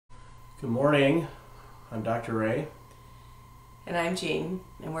Good morning. I'm Dr. Ray. And I'm Jean,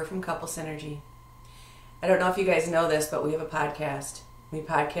 and we're from Couple Synergy. I don't know if you guys know this, but we have a podcast. We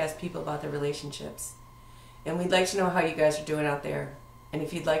podcast people about their relationships. And we'd like to know how you guys are doing out there. And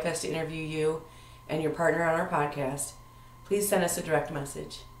if you'd like us to interview you and your partner on our podcast, please send us a direct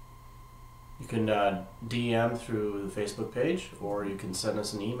message. You can DM through the Facebook page, or you can send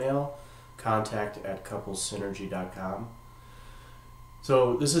us an email, contact@couplesynergy.com.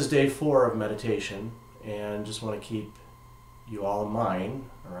 So this is day 4 of meditation, and just want to keep you all in mind,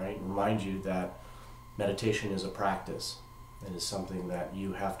 all right? Remind you that meditation is a practice. It is something that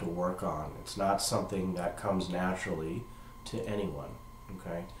you have to work on. It's not something that comes naturally to anyone,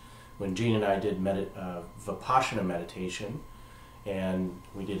 okay? When Jean and I did Vipassana meditation, and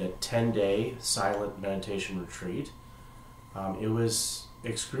we did a 10-day silent meditation retreat, it was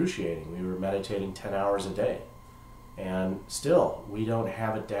excruciating. We were meditating 10 hours a day, and still, we don't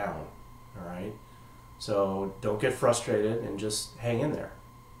have it down, all right? So don't get frustrated and just hang in there.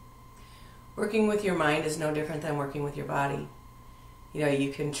 Working with your mind is no different than working with your body. You know,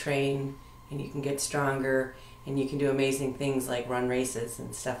 you can train and you can get stronger and you can do amazing things like run races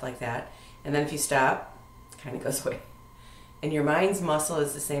and stuff like that. And then if you stop, it kind of goes away. And your mind's muscle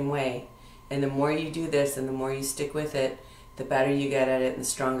is the same way. And the more you do this and the more you stick with it, the better you get at it and the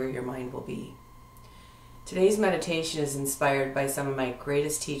stronger your mind will be. Today's meditation is inspired by some of my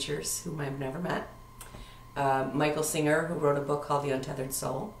greatest teachers whom I've never met. Michael Singer, who wrote a book called The Untethered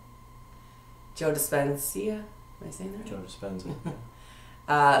Soul. Joe Dispenza, am I saying that right? Joe Dispenza.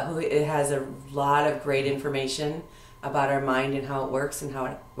 Who it has a lot of great information about our mind and how it works in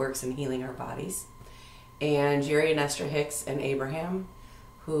healing our bodies. And Jerry and Esther Hicks and Abraham,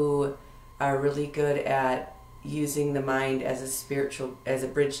 who are really good at using the mind as a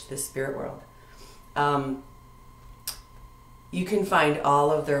bridge to the spirit world. You can find all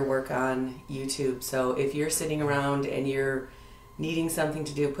of their work on YouTube. So if you're sitting around and you're needing something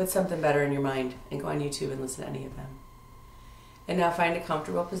to do, put something better in your mind and go on YouTube and listen to any of them. And now find a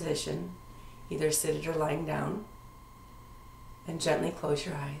comfortable position, either seated or lying down, and gently close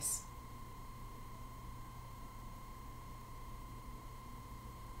your eyes.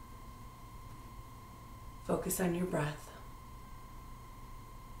 Focus on your breath.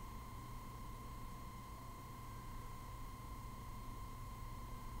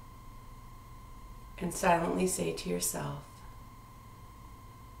 And silently say to yourself,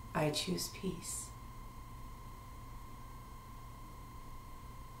 I choose peace.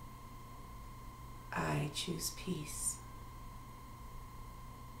 I choose peace.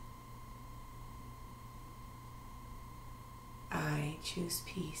 I choose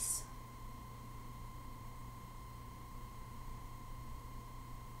peace.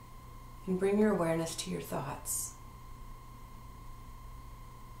 And bring your awareness to your thoughts.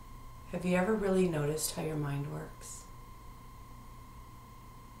 Have you ever really noticed how your mind works?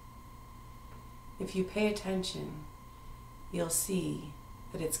 If you pay attention, you'll see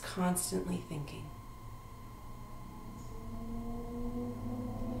that it's constantly thinking.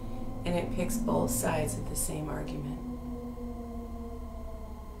 And it picks both sides of the same argument.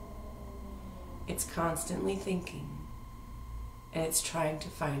 It's constantly thinking, and it's trying to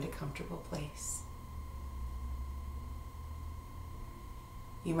find a comfortable place.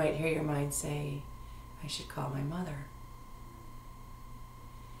 You might hear your mind say, I should call my mother.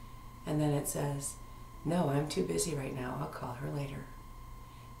 And then it says, no, I'm too busy right now, I'll call her later.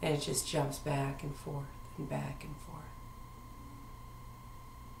 And it just jumps back and forth and back and forth.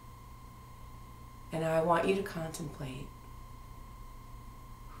 And I want you to contemplate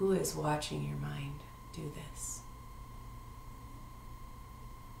who is watching your mind do this.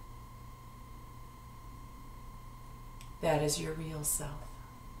 That is your real self.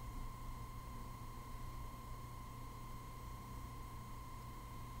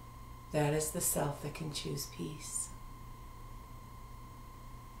 That is the self that can choose peace.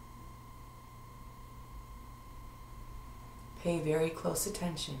 Pay very close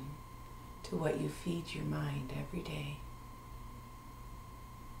attention to what you feed your mind every day.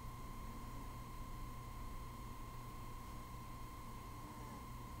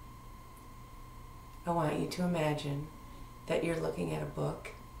 I want you to imagine that you're looking at a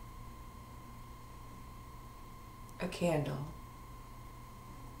book, a candle,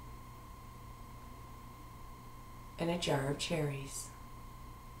 and a jar of cherries.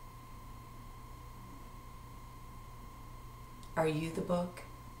 Are you the book,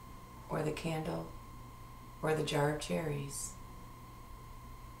 or the candle, or the jar of cherries?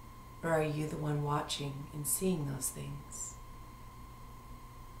 Or are you the one watching and seeing those things?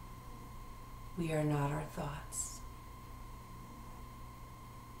 We are not our thoughts.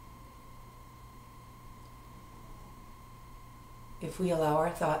 If we allow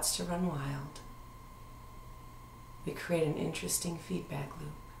our thoughts to run wild, we create an interesting feedback loop.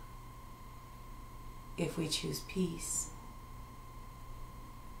 If we choose peace,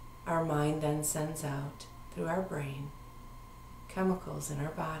 our mind then sends out through our brain chemicals in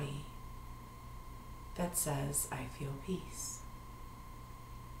our body that says, I feel peace.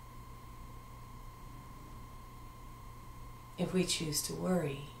 If we choose to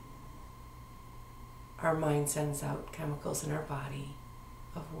worry, our mind sends out chemicals in our body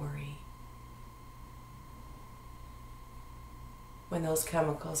of worry. When those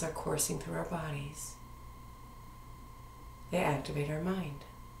chemicals are coursing through our bodies, they activate our mind.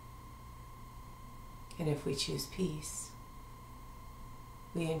 And if we choose peace,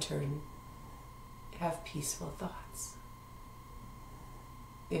 we in turn have peaceful thoughts.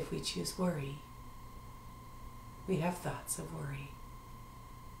 If we choose worry, we have thoughts of worry.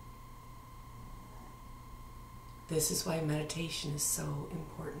 This is why meditation is so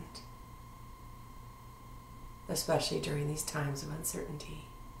important, especially during these times of uncertainty.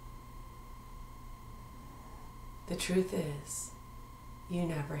 The truth is, you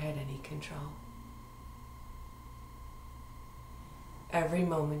never had any control. Every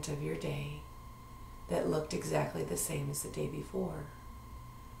moment of your day that looked exactly the same as the day before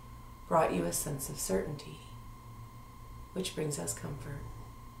brought you a sense of certainty, which brings us comfort.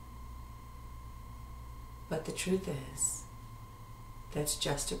 But the truth is, that's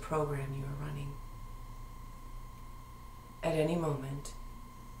just a program you are running. At any moment,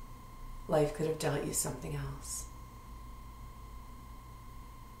 life could have dealt you something else.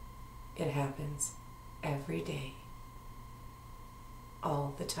 It happens every day,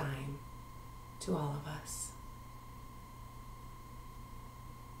 all the time, to all of us.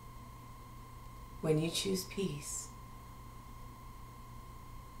 When you choose peace,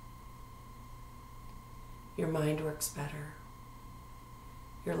 your mind works better.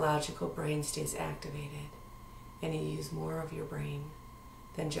 Your logical brain stays activated, and you use more of your brain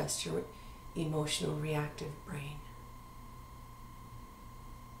than just your emotional reactive brain.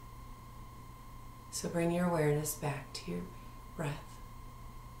 So bring your awareness back to your breath.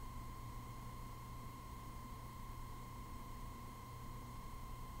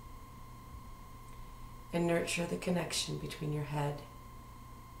 And nurture the connection between your head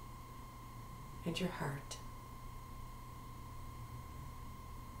and your heart.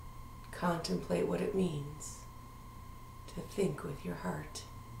 Contemplate what it means to think with your heart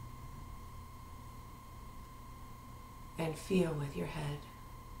and feel with your head.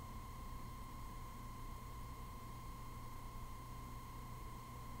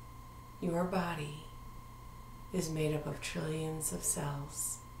 Your body is made up of trillions of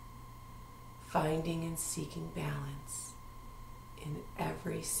cells, finding and seeking balance in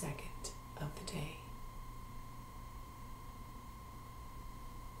every second of the day.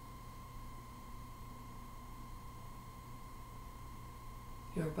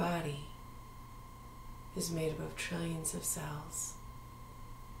 Your body is made up of trillions of cells.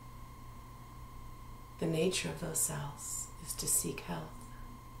 The nature of those cells is to seek health.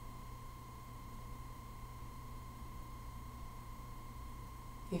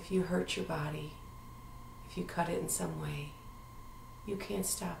 If you hurt your body, if you cut it in some way, you can't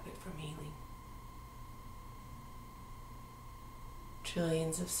stop it from healing.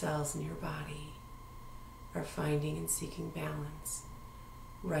 Trillions of cells in your body are finding and seeking balance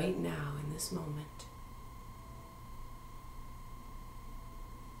right now in this moment.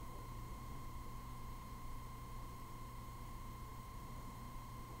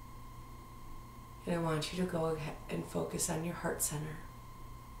 And I want you to go ahead and focus on your heart center.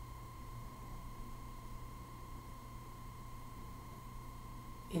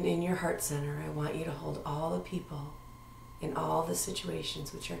 And in your heart center, I want you to hold all the people in all the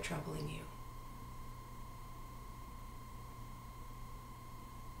situations which are troubling you.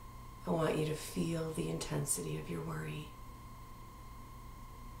 I want you to feel the intensity of your worry.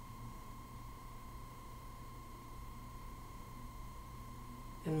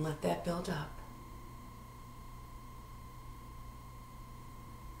 And let that build up.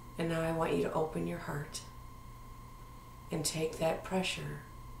 And now I want you to open your heart and take that pressure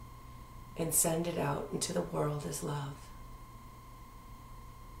and send it out into the world as love.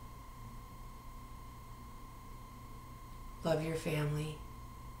 Love your family.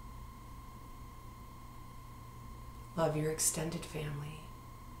 Love your extended family.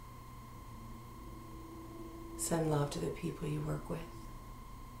 Send love to the people you work with.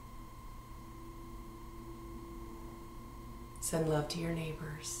 Send love to your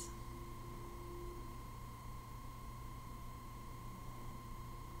neighbors.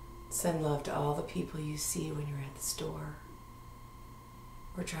 Send love to all the people you see when you're at the store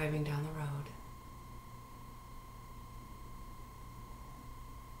or driving down the road.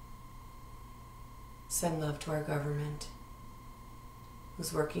 Send love to our government,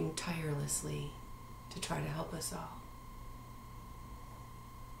 who's working tirelessly to try to help us all.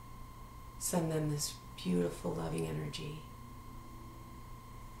 Send them this beautiful, loving energy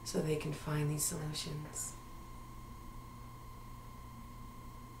so they can find these solutions.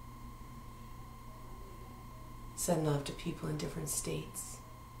 Send love to people in different states.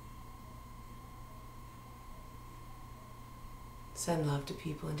 Send love to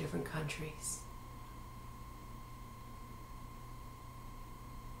people in different countries.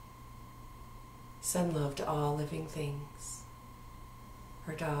 Send love to all living things,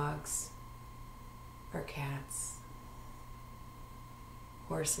 our dogs, our cats,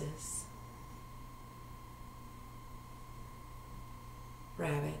 horses,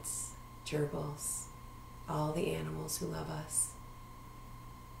 rabbits, gerbils, all the animals who love us,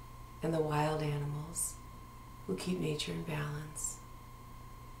 and the wild animals who keep nature in balance.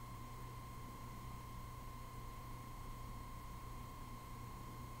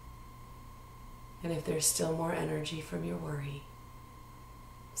 And if there's still more energy from your worry,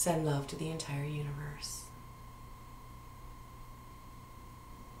 send love to the entire universe.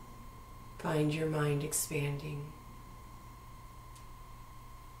 Find your mind expanding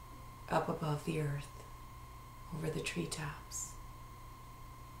up above the earth, over the treetops,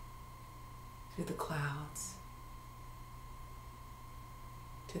 through the clouds,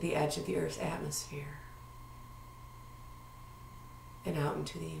 to the edge of the earth's atmosphere, and out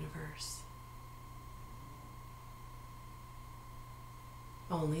into the universe.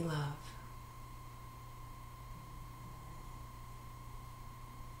 Only love.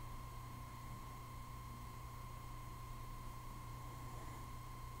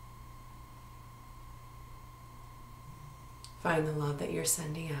 Find the love that you're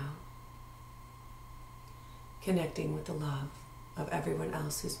sending out, connecting with the love of everyone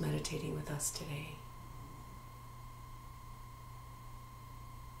else who's meditating with us today.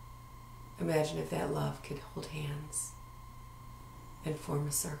 Imagine if that love could hold hands and form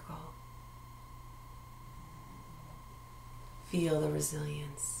a circle. Feel the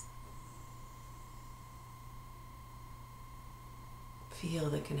resilience. Feel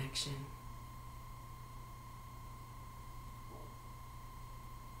the connection.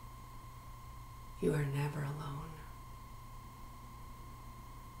 You are never alone.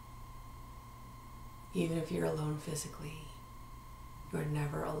 Even if you're alone physically, you are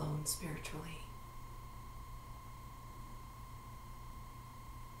never alone spiritually.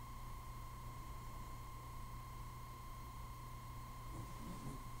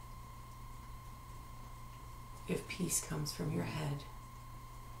 If peace comes from your head,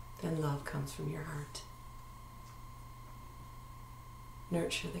 then love comes from your heart.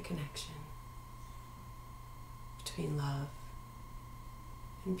 Nurture the connection between love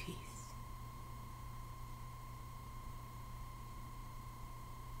and peace.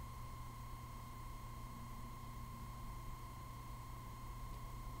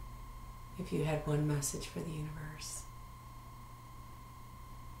 If you had one message for the universe,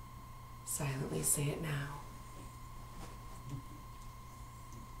 silently say it now.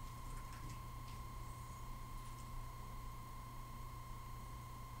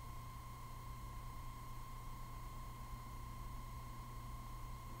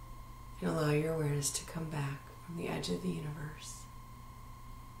 And allow your awareness to come back from the edge of the universe,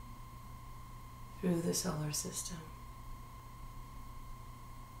 through the solar system,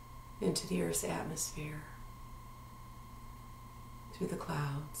 into the Earth's atmosphere, through the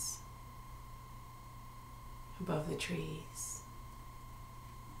clouds, above the trees,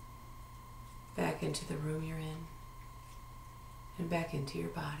 back into the room you're in, and back into your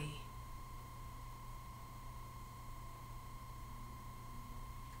body.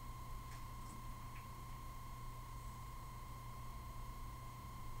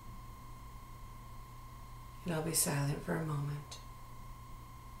 And I'll be silent for a moment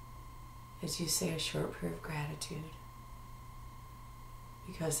as you say a short prayer of gratitude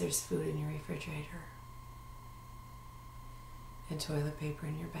because there's food in your refrigerator and toilet paper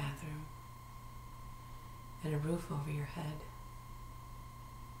in your bathroom and a roof over your head,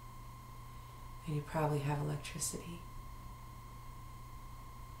 and you probably have electricity,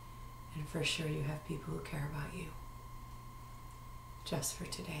 and for sure you have people who care about you just for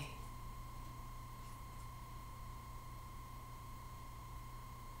today.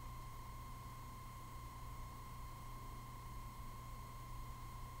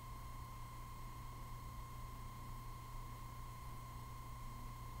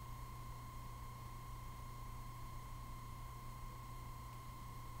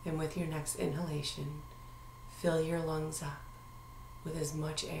 And with your next inhalation, fill your lungs up with as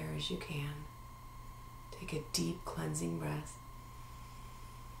much air as you can. Take a deep cleansing breath.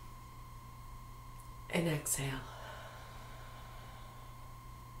 And exhale.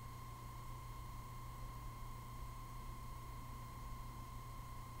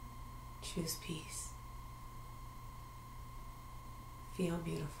 Choose peace. Feel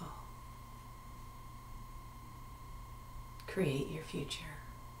beautiful. Create your future.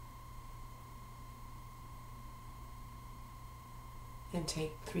 And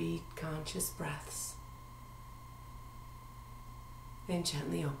take 3 conscious breaths. And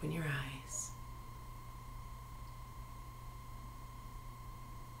gently open your eyes.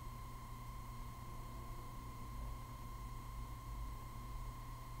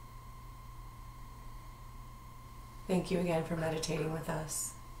 Thank you again for meditating with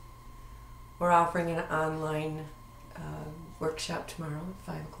us. We're offering an online workshop tomorrow at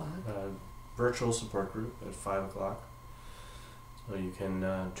 5 o'clock. Virtual support group at 5 o'clock. So you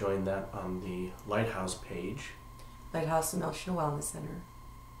can join that on the Lighthouse page. Lighthouse Emotional Wellness Center.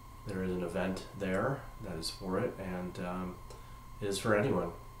 There is an event there that is for it, and it is for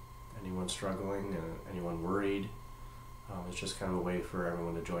anyone struggling and anyone worried. It's just kind of a way for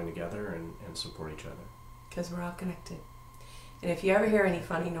everyone to join together and support each other. Because we're all connected. And if you ever hear any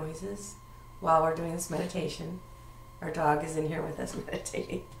funny noises while we're doing this meditation, our dog is in here with us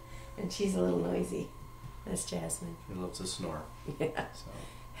meditating, and she's a little noisy. That's Jasmine. She loves to snore. Yeah. So.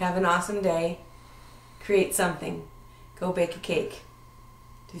 Have an awesome day. Create something. Go bake a cake.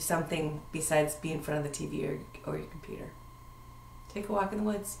 Do something besides be in front of the TV or your computer. Take a walk in the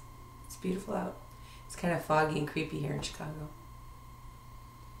woods. It's beautiful out. It's kind of foggy and creepy here in Chicago.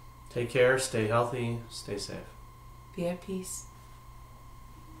 Take care, stay healthy, stay safe. Be at peace.